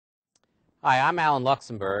Hi, I'm Alan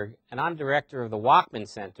Luxembourg, and I'm director of the Wachman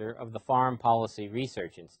Center of the Foreign Policy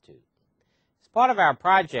Research Institute. As part of our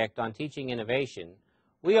project on teaching innovation,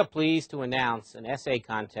 we are pleased to announce an essay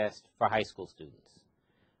contest for high school students.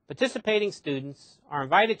 Participating students are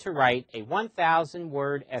invited to write a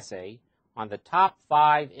 1,000-word essay on the top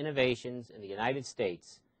 5 innovations in the United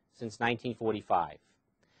States since 1945.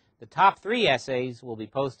 The top 3 essays will be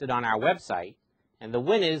posted on our website, and the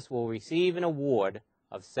winners will receive an award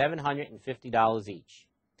of $750 each.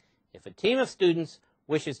 If a team of students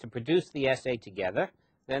wishes to produce the essay together,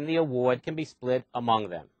 then the award can be split among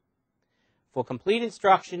them. For complete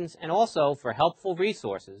instructions and also for helpful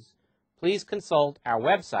resources, please consult our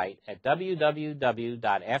website at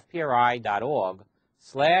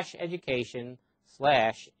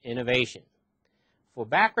www.fpri.org/education/innovation. For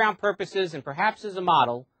background purposes and perhaps as a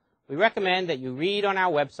model, we recommend that you read on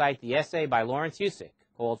our website the essay by Lawrence Yusak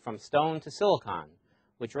called From Stone to Silicon,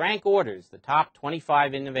 which rank orders the top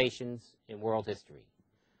 25 innovations in world history.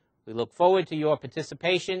 We look forward to your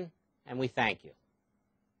participation, and we thank you.